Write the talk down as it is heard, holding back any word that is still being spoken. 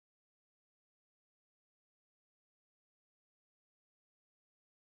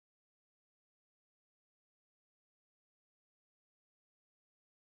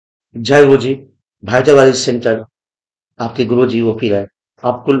जय गुरु जी। भाईचारा सेंटर आपके गुरु जी वो फिर है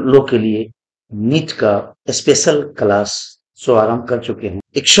आपको लोग के लिए नीट का स्पेशल क्लास शुभारंभ कर चुके हैं।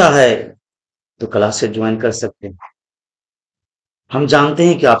 इच्छा है तो क्लास से ज्वाइन कर सकते हैं। हम जानते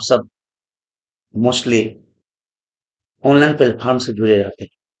हैं कि आप सब मोस्टली ऑनलाइन प्लेटफॉर्म से जुड़े रहते हैं,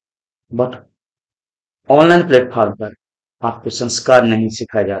 बट ऑनलाइन प्लेटफॉर्म पर आपको संस्कार नहीं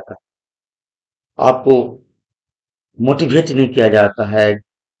सिखाया जाता, आपको मोटिवेट नहीं किया जाता है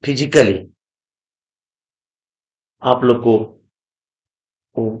फिजिकली। आप लोग को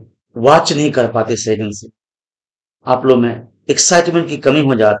वॉच नहीं कर पाते सही ढंग से। आप लोग में एक्साइटमेंट की कमी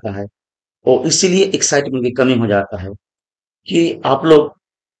हो जाता है, और इसीलिए एक्साइटमेंट की कमी हो जाता है कि आप लोग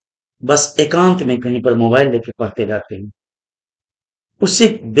बस एकांत में कहीं पर मोबाइल लेके पढ़ते जाते हैं। उससे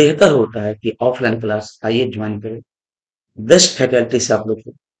बेहतर होता है कि ऑफलाइन क्लास आइए ज्वाइन करें। बेस्ट फैकल्टी से आप लोग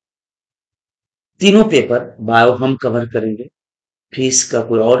को तीनों पेपर बायो हम कवर करेंगे। फिजिक्स का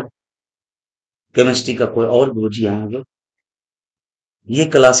कोई और, केमिस्ट्री का कोई और गुरुजी आएंगे। ये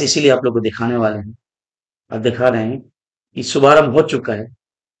क्लास इसीलिए आप लोग को दिखाने वाले हैं और दिखा रहे हैं कि शुभारंभ हो चुका है।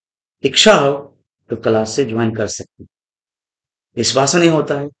 इच्छा हो तो क्लास से ज्वाइन कर सकते हैं। विश्वास नहीं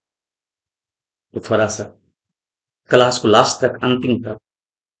होता है तो थोड़ा सा क्लास को लास्ट तक, अंतिम तक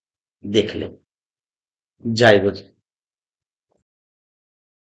देख ले। जय गुरु जी।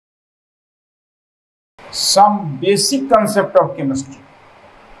 Some basic concept of chemistry.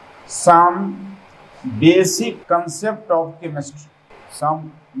 Some basic concept of chemistry. Some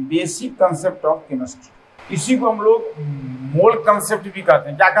basic concept of chemistry. इसी को हम लोग मोल कंसेप्ट भी कहते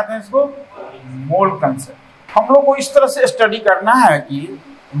हैं। क्या कहते हैं इसको? मोल कंसेप्ट। हम लोग को इस तरह से स्टडी करना है कि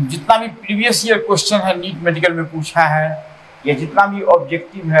जितना भी प्रीवियस ईयर क्वेश्चन है नीट मेडिकल में पूछा है, या जितना भी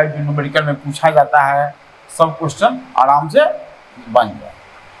ऑब्जेक्टिव है जो मेडिकल में पूछा जाता है, सब क्वेश्चन आराम से बन जाए।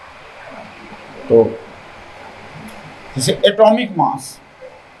 तो जैसे एटॉमिक मास,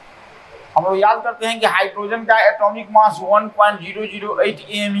 हम लोग याद करते हैं कि हाइड्रोजन का एटॉमिक मास 1.008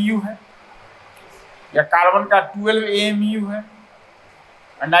 AMU है, या कार्बन का 12 AMU है,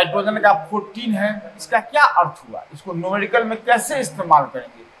 नाइट्रोजन का 14 है। इसका क्या अर्थ हुआ? इसको न्यूमेरिकल में कैसे इस्तेमाल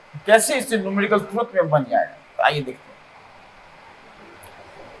करेंगे, कैसे इससे न्यूमेरिकल तुरंत में बन जाएगा? तो आइए देखते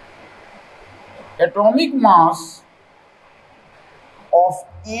हैं। Atomic mass of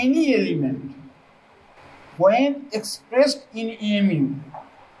any element when expressed in AMU,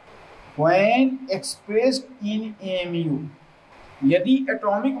 when expressed in AMU, यदि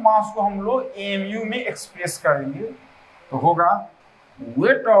एटॉमिक मास को हम लोग AMU में एक्सप्रेस करेंगे तो होगा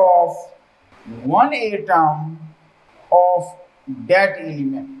weight of one atom of that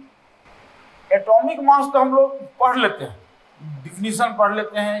element। Atomic mass तो हम लोग पढ़ लेते हैं, डिफिनीशन पढ़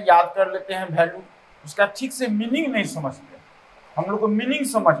लेते हैं, याद कर लेते हैं वैल्यू, उसका ठीक से मीनिंग नहीं समझते। हम लोग को मीनिंग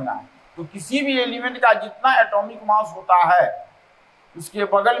समझना है। तो किसी भी एलिमेंट का जितना एटॉमिक मास होता है उसके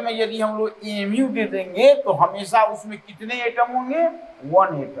बगल में यदि हम लोग AMU दे देंगे तो हमेशा उसमें कितने एटम होंगे?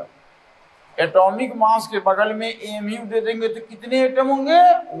 1 एटम। एटॉमिक मास के बगल में AMU दे देंगे तो कितने एटम होंगे?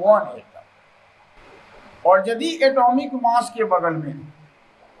 1 एटम। और यदि एटॉमिक मास के बगल में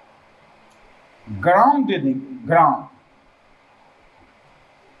ग्राम दे देंगे, ग्राम,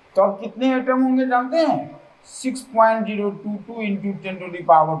 तो अब कितने एटम होंगे जानते हैं? 6.022 into 10 to the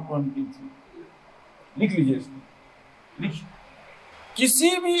power 23। लिख लीजिए इसको, लिखिए। किसी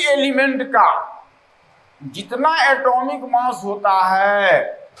भी एलिमेंट का जितना एटॉमिक मास होता है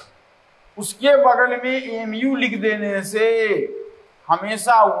उसके बगल में AMU लिख देने से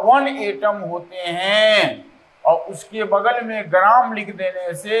हमेशा 1 एटम होते हैं, और उसके बगल में ग्राम लिख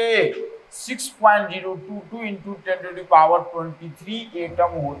देने से 6.022 into 10 to the power 23 atom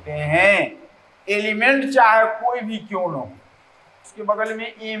होते हैं। एलिमेंट चाहे कोई भी क्यों न हो, उसके बगल में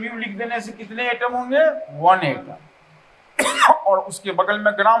AMU लिख देने से कितने एटम होंगे? 1 एटम। और उसके बगल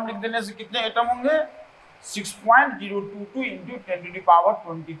में ग्राम लिख देने से कितने एटम होंगे? 6.022 into 10 to the power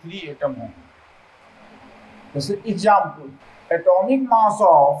 23 atom होंगे। जैसे example, atomic mass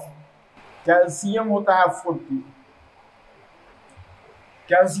of calcium होता है 40।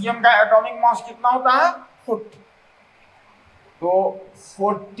 कैल्शियम का एटॉमिक मास कितना होता है? 40। तो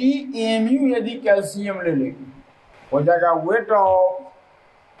 40 AMU यदि कैल्शियम ले लेंगे हो जाएगा वेट ऑफ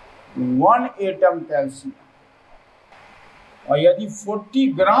 1 एटम कैल्शियम। और यदि 40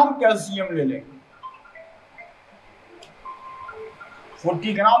 ग्राम कैल्शियम ले लेंगे,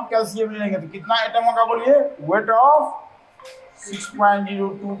 40 ग्राम कैल्शियम ले लेंगे तो कितना एटम होगा? बोलिए। Weight of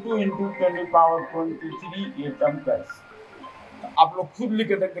 6.022 into 10 to the power 23 atom calcium. तो आप लोग खुद लिख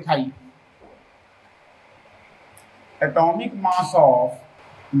के दिखाइए। एटॉमिक मास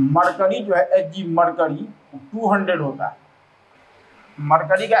ऑफ मरकरी जो है Hg, मरकरी 200 होता है।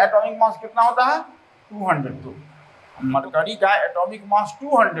 मरकरी का एटॉमिक मास कितना होता है? 200। तो मरकरी का एटॉमिक मास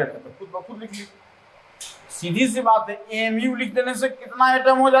 200 है, तो खुद ब खुद लिख लीजिए। सीधी सी बात है, एमयू लिख देने से कितना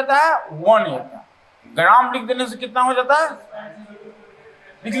एटम हो जाता है? 1 एटम। ग्राम लिख देने से कितना हो जाता है?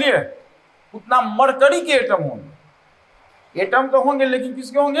 लिख लिए? उतना मरकरी के एटम होंगे। एटम तो होंगे, लेकिन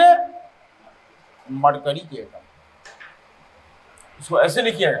किसके होंगे? मरकरी के एटम। इसको ऐसे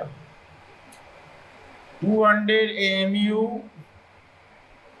लिखिएगा, 200 MU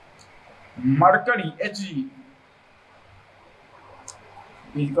mercury Hg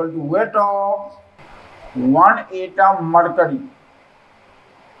equal to weight of 1 atom mercury.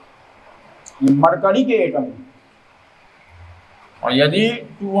 ये मरकरी के एटम है। और यदि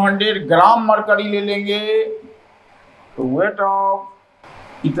 200 ग्राम मरकरी ले लेंगे तो वेट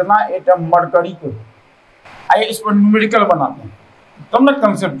ऑफ इतना एटम मरकरी को। आइए इस पर न्यूमेरिकल बनाते हैं, तब ना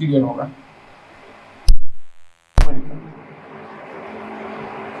कंसेप्ट क्लियर होगा।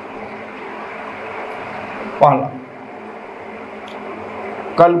 पहला,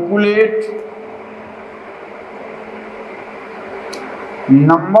 calculate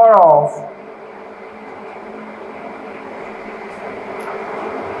number of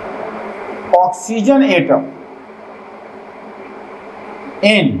oxygen atom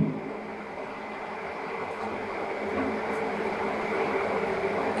in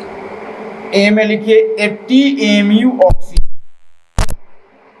ए में लिखिए 80 एमयू ऑक्सीजन,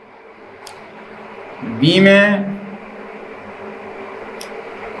 बी में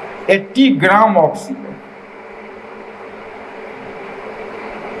 80 ग्राम ऑक्सीजन,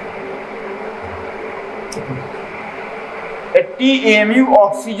 एमयू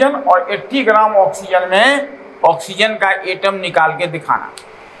ऑक्सीजन और 80 ग्राम ऑक्सीजन में ऑक्सीजन का एटम निकाल के दिखाना।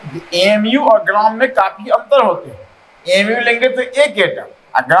 एमयू और ग्राम में काफी अंतर होते हैं। एमयू लेंगे तो एक एटम,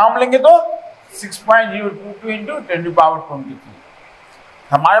 और ग्राम लेंगे तो 6.022 इंटू 10⁻23।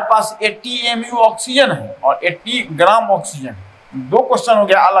 हमारे पास 80 एमयू ऑक्सीजन है और 80 ग्राम ऑक्सीजन, दो क्वेश्चन हो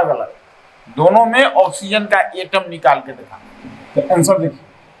गया अलग अलग, दोनों में ऑक्सीजन का एटम निकाल के दिखाना। तो आंसर देखिए,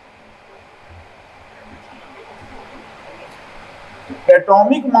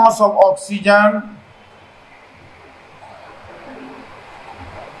 atomic mass of oxygen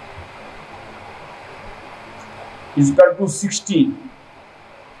is equal to 60।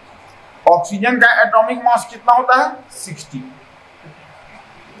 Oxygen का एटॉमिक मास कितना होता है? 60।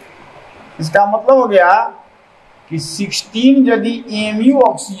 इसका मतलब हो गया कि 16 यदि एमयू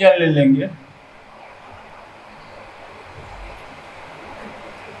ऑक्सीजन ले लेंगे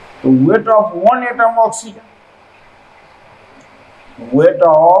तो weight of 1 atom oxygen, weight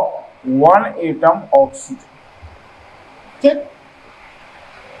of 1 atom oxygen, ठीक।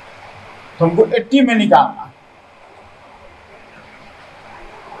 तो हमको 80 में निकालना,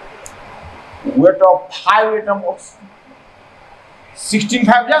 वेट ऑफ 5 एटम ऑक्सीजन, 16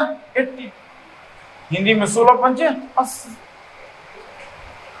 5 जा 80, हिंदी में 16 पंचे 80।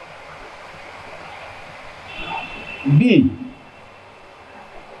 बी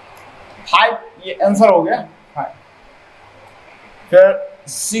 5, ये आंसर हो गया 5। फिर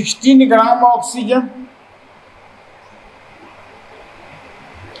 16 gram oxygen,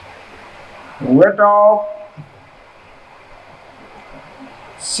 weight of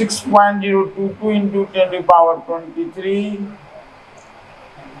 6.022 into 10⁻23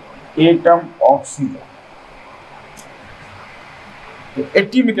 atom oxygen. तो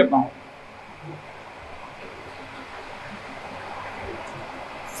 80 में कितना हो?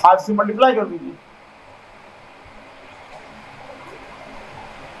 5 से मल्टीप्लाई कर दीजिए,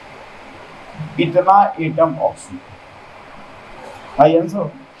 इतना एटम ऑक्सीजन। I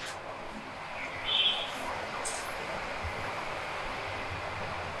answer.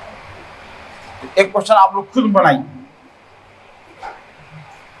 एक क्वेश्चन आप लोग खुद बनाइए,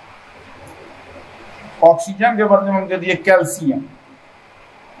 ऑक्सीजन के बदले में हम दे दिए कैल्शियम,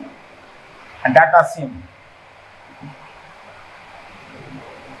 डाटा सेम।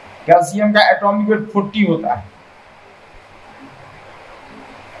 कैल्शियम का एटॉमिक वेट 40 होता है।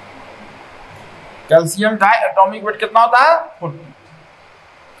 कैल्शियम का एटॉमिक वेट कितना होता है? 40।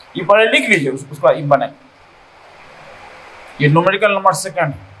 ये पहले लिख लीजिए, उसको बनाइए। ये न्यूमेरिकल नंबर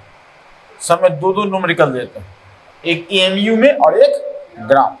सेकंड है, सब में दो न्यूमेरिकल देते हैं, एक एमयू में और एक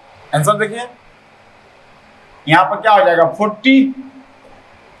ग्राम। आंसर देखिए, यहां पर क्या हो जाएगा 40,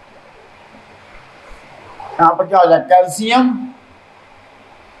 यहां पर क्या हो जाएगा कैल्शियम,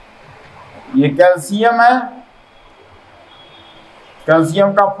 ये कैल्शियम है,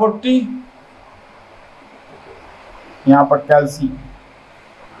 कैल्शियम का 40, यहां पर कैल्शियम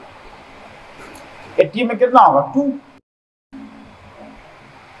 80 में कितना होगा 2,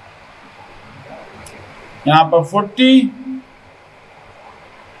 यहां पर 40,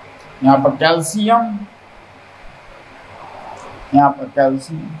 यहां पर कैल्शियम, यहाँ पर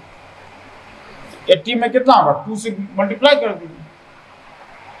कैल्शियम 80 में कितना होगा 2 से मल्टीप्लाई कर दीजिए,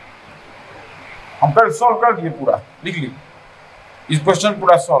 हम कर सॉल्व कर दिए, पूरा लिख लीजिए इस क्वेश्चन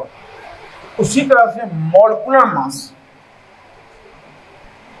पूरा सॉल्व। उसी तरह से molecular mass,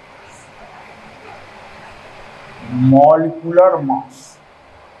 molecular mass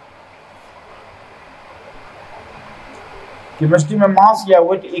chemistry में मास या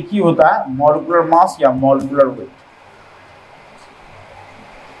वेट एक ही होता है, मॉलिक्यूलर मास या molecular weight.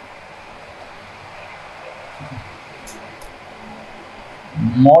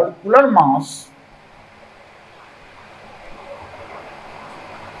 Molecular mass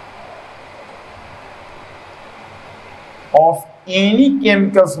of any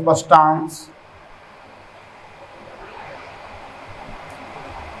chemical substance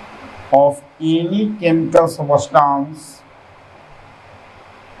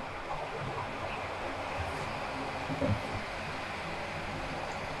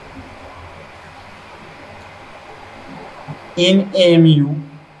in mu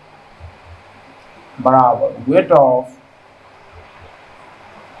बराबर weight of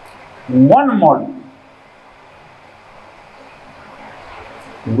one molecule,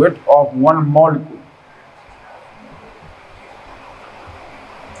 weight of one molecule,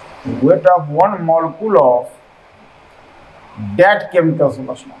 weight of one molecule of that chemical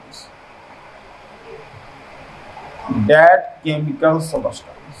substance, that chemical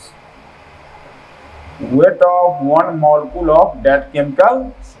substance, weight of one molecule of that chemical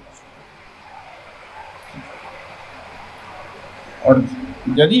substance। और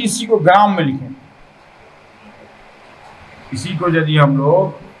यदि इसी को ग्राम में लिखें, इसी को यदि हम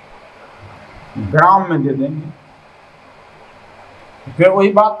लोग ग्राम में दे देंगे तो फिर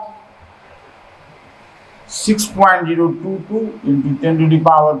वही बात 6.022 into 10 to the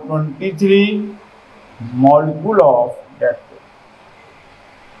power 23 molecule of that.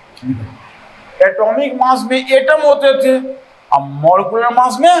 Atomic mass में एटम होते थे, अब मॉलिक्यूलर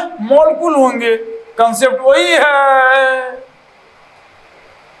मास में मॉलिक्यूल होंगे, कंसेप्ट वही है।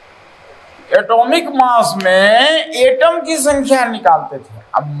 एटॉमिक मास में एटम की संख्या निकालते थे,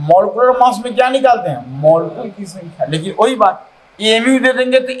 अब मॉलिक्यूलर मास में क्या निकालते हैं, मॉलिक्यूल की संख्या। लेकिन वही बात, एमयू दे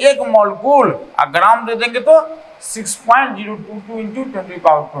देंगे तो एक मॉलिक्यूल, और ग्राम दे देंगे तो 6.022 into 10 to the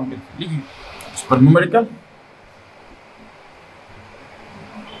power 23। लिखिए इस पर न्यूमेरिकल।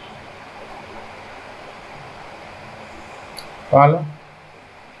 पहला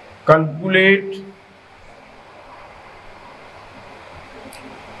calculate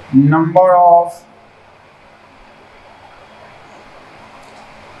number of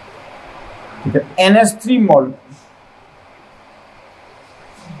NH3 molecule,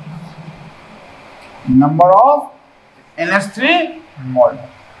 number of NH3 molecule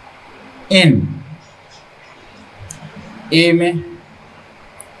in A में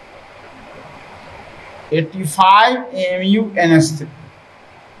 85 mu NH3,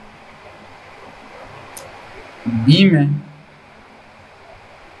 B में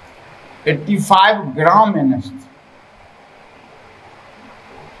 85 ग्राम NH3,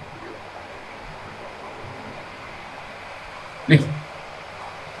 देखिए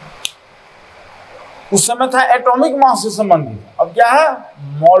उस समय था एटॉमिक मास से संबंधित, अब क्या है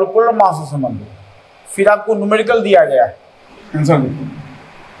मॉलिक्यूलर मास से संबंधित। फिर आपको न्यूमेरिकल दिया गया है, आंसर देखिए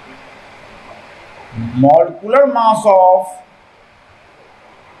molecular mass of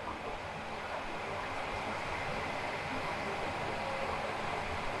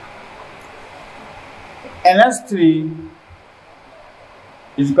NH3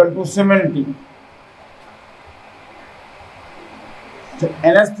 is equal to 70। तो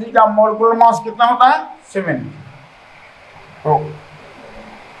NH3 का मॉलिक्यूलर मास कितना होता है 70, तो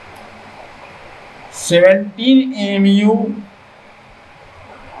 17 mu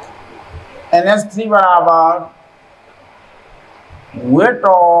NH3 बराबर वेट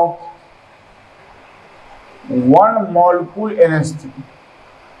ऑफ 1 मॉलिक्यूल NH3।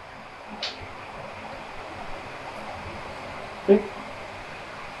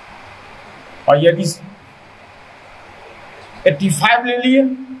 और यदि 85 ले लिए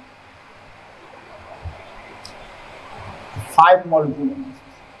 5 मॉलिक्यूल,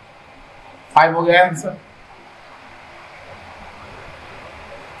 5 हो गया आंसर।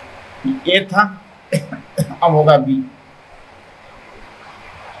 ए था अब होगा बी,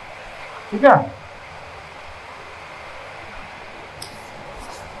 ठीक है।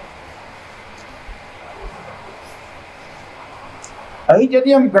 अभी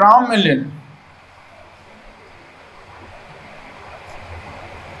यदि हम ग्राम में ले लें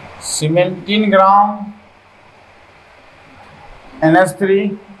 17 ग्राम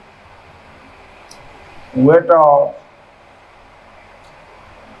NH3 weight of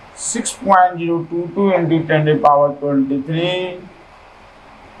 6.022 into 10 to the power 23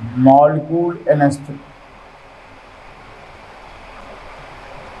 molecule NH3।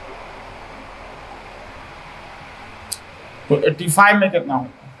 तो 85 में कितना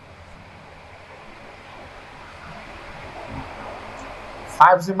होता है?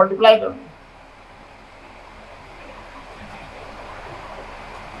 5 से मल्टीप्लाई करो,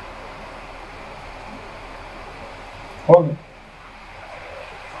 हो गया।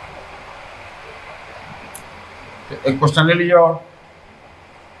 तो एक क्वेश्चन ले लीजिए और,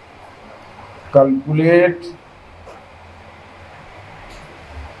 calculate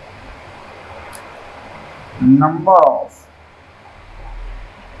number of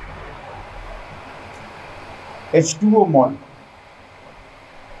H2O mole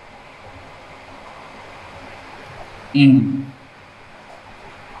in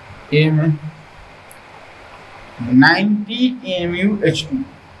A में 90 mu H2,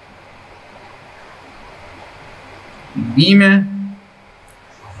 B में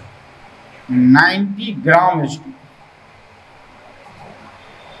 90 ग्राम H2,